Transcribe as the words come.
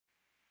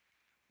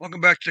Welcome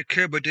back to the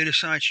Caribou Data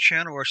Science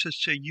channel, or I should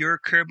say your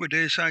Caribou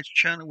Data Science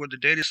channel, where the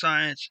data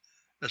science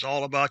is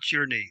all about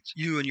your needs,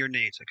 you and your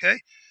needs, okay?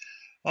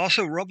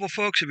 Also, Rumble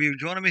folks, if you're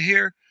joining me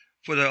here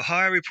for the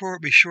Ohio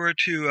report, be sure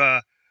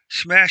to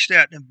smash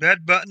that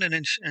embed button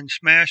and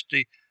smash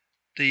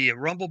the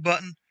Rumble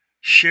button.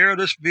 Share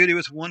this video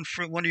with one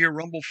of your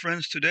Rumble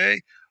friends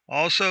today.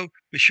 Also,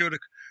 be sure to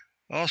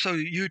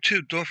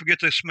YouTube, don't forget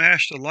to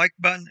smash the like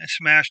button and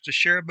smash the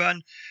share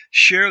button.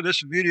 Share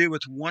this video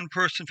with one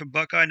person from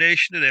Buckeye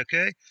Nation today,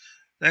 okay?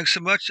 Thanks so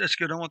much. Let's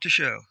get on with the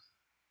show.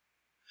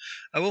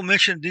 I will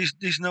mention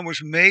these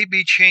numbers may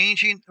be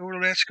changing over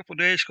the last couple of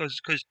days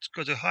because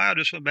Ohio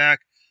just went back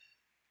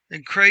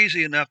and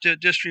crazy enough to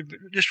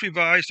just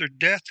revise their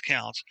death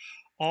counts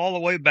all the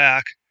way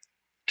back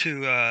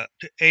to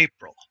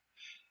April.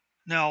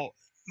 Now,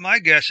 my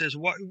guess is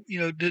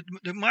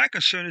my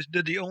concern is,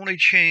 did they only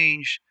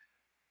change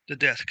the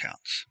death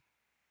counts?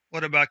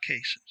 What about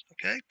cases?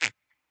 Okay.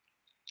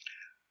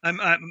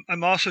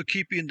 I'm also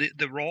keeping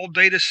the raw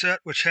data set,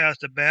 which has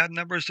the bad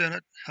numbers in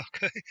it.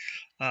 Okay.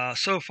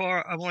 So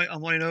far, I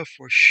only know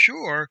for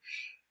sure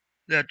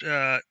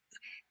that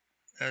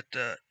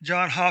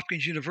Johns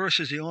Hopkins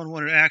University is the only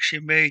one that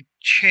actually made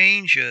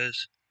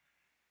changes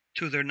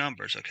to their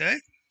numbers. Okay.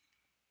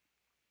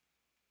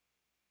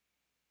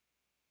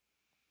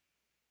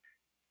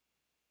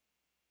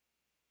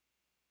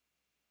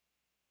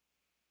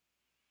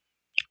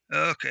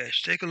 Okay.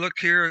 Let's take a look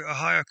here.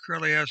 Ohio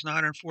currently has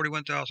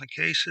 941,000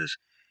 cases,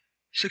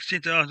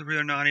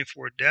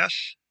 16,394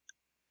 deaths.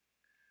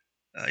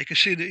 You can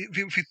see that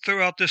if you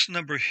throw out this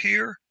number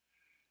here,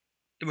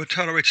 the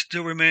mortality rate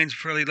still remains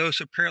fairly low,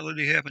 so apparently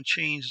they haven't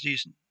changed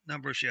these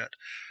numbers yet.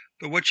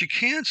 But what you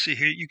can see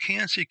here, you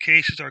can see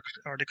cases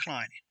are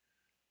declining.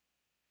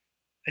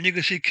 And you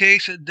can see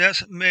cases,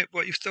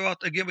 what you throw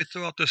out, again, we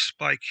throw out this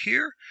spike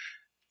here,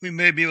 we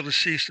may be able to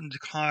see some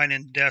decline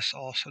in deaths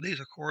also.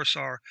 These, of course,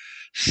 are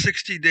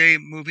 60-day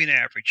moving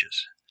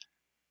averages.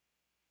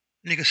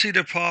 And you can see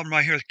the problem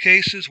right here with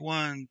cases,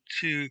 1,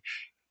 2,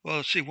 well,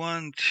 let's see,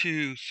 1,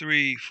 2,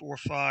 3, 4,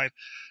 5.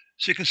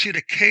 So you can see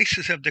the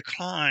cases have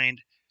declined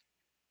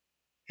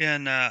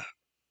in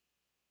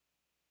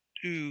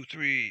 2,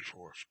 3,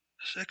 4,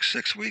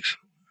 6 weeks.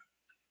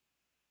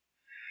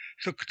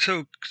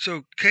 So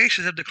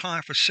cases have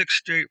declined for 6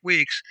 straight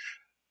weeks,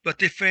 but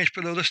they finished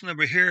below this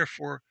number here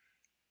for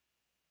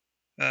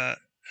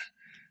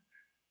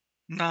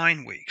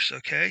 9 weeks.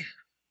 Okay,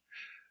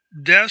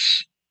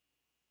 deaths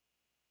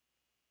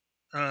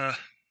haven't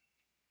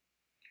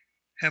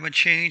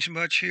changed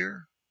much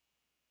here.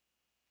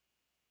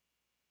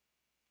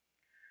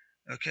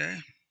 Okay.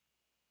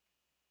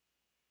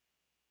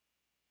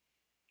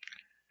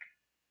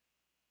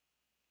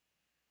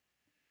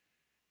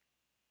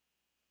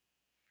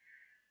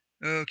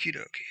 Okie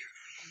dokie.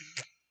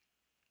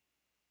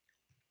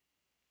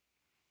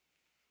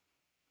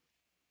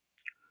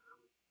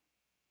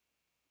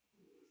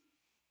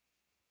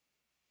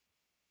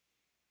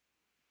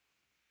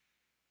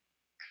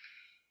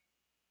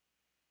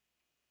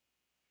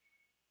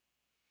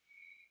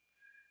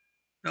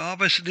 Now,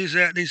 obviously, these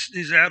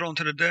add-on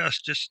to the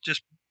deaths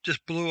just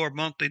blew our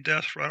monthly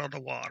deaths right out of the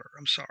water.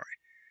 I'm sorry.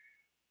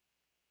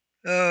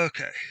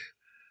 Okay.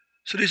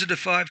 So these are the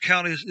 5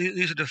 counties.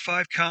 These are the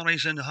 5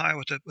 counties in Ohio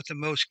with the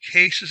most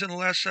cases in the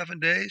last 7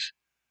 days.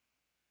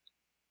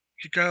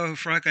 Chicago and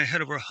Franklin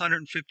had over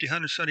 150,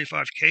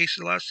 175 cases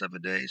the last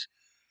 7 days.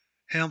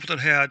 Hamilton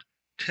had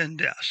 10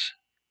 deaths.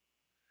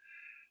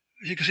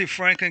 You can see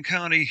Franklin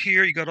County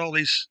here. You got all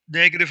these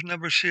negative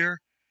numbers here.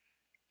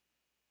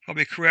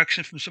 Probably a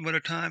correction from some other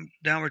time.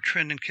 Downward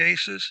trend in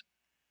cases.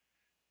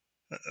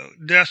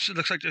 Deaths, it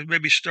looks like they're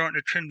maybe starting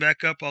to trend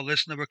back up. All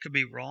this number could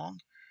be wrong.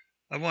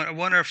 I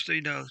wonder if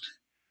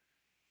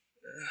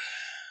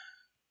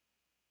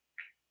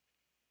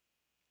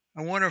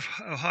I wonder if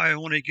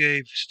Ohio only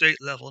gave state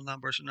level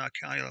numbers and not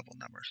county level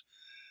numbers.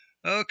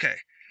 Okay.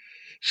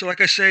 So,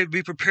 like I say,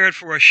 be prepared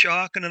for a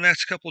shock in the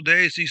next couple of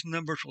days. These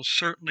numbers will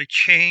certainly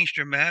change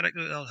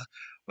dramatically.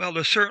 Well,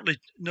 they'll certainly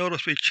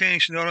noticeably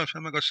change. Notice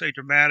I'm not going to say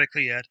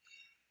dramatically yet.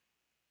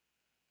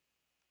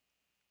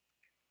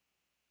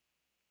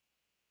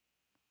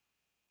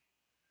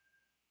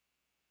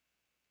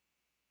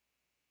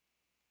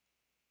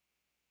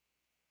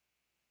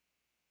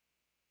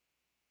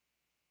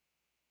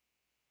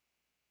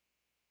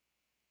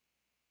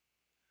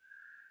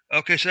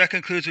 Okay, so that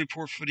concludes the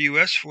report for the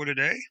U.S. for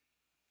today.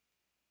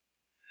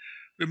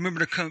 Remember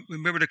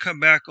to come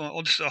back on.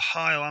 Oh, this is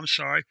Ohio. I'm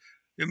sorry.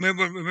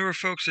 Remember,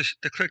 folks,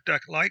 to click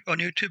that like on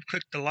YouTube.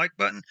 Click the like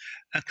button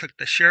and click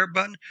the share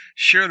button.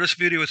 Share this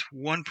video with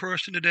one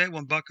person today.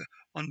 One buck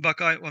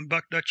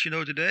Dutch you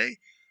know today.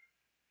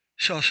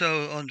 So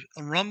on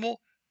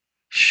Rumble,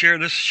 share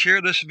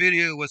this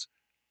video with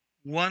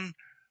one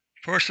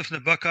person from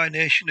the Buckeye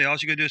Nation. All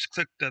you gotta do is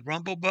click the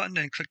Rumble button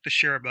and click the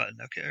share button,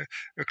 okay,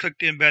 or click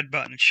the embed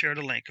button and share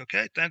the link.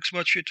 Okay. Thanks so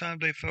much for your time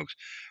today, folks.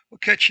 We'll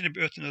catch you in a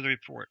bit with another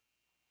report.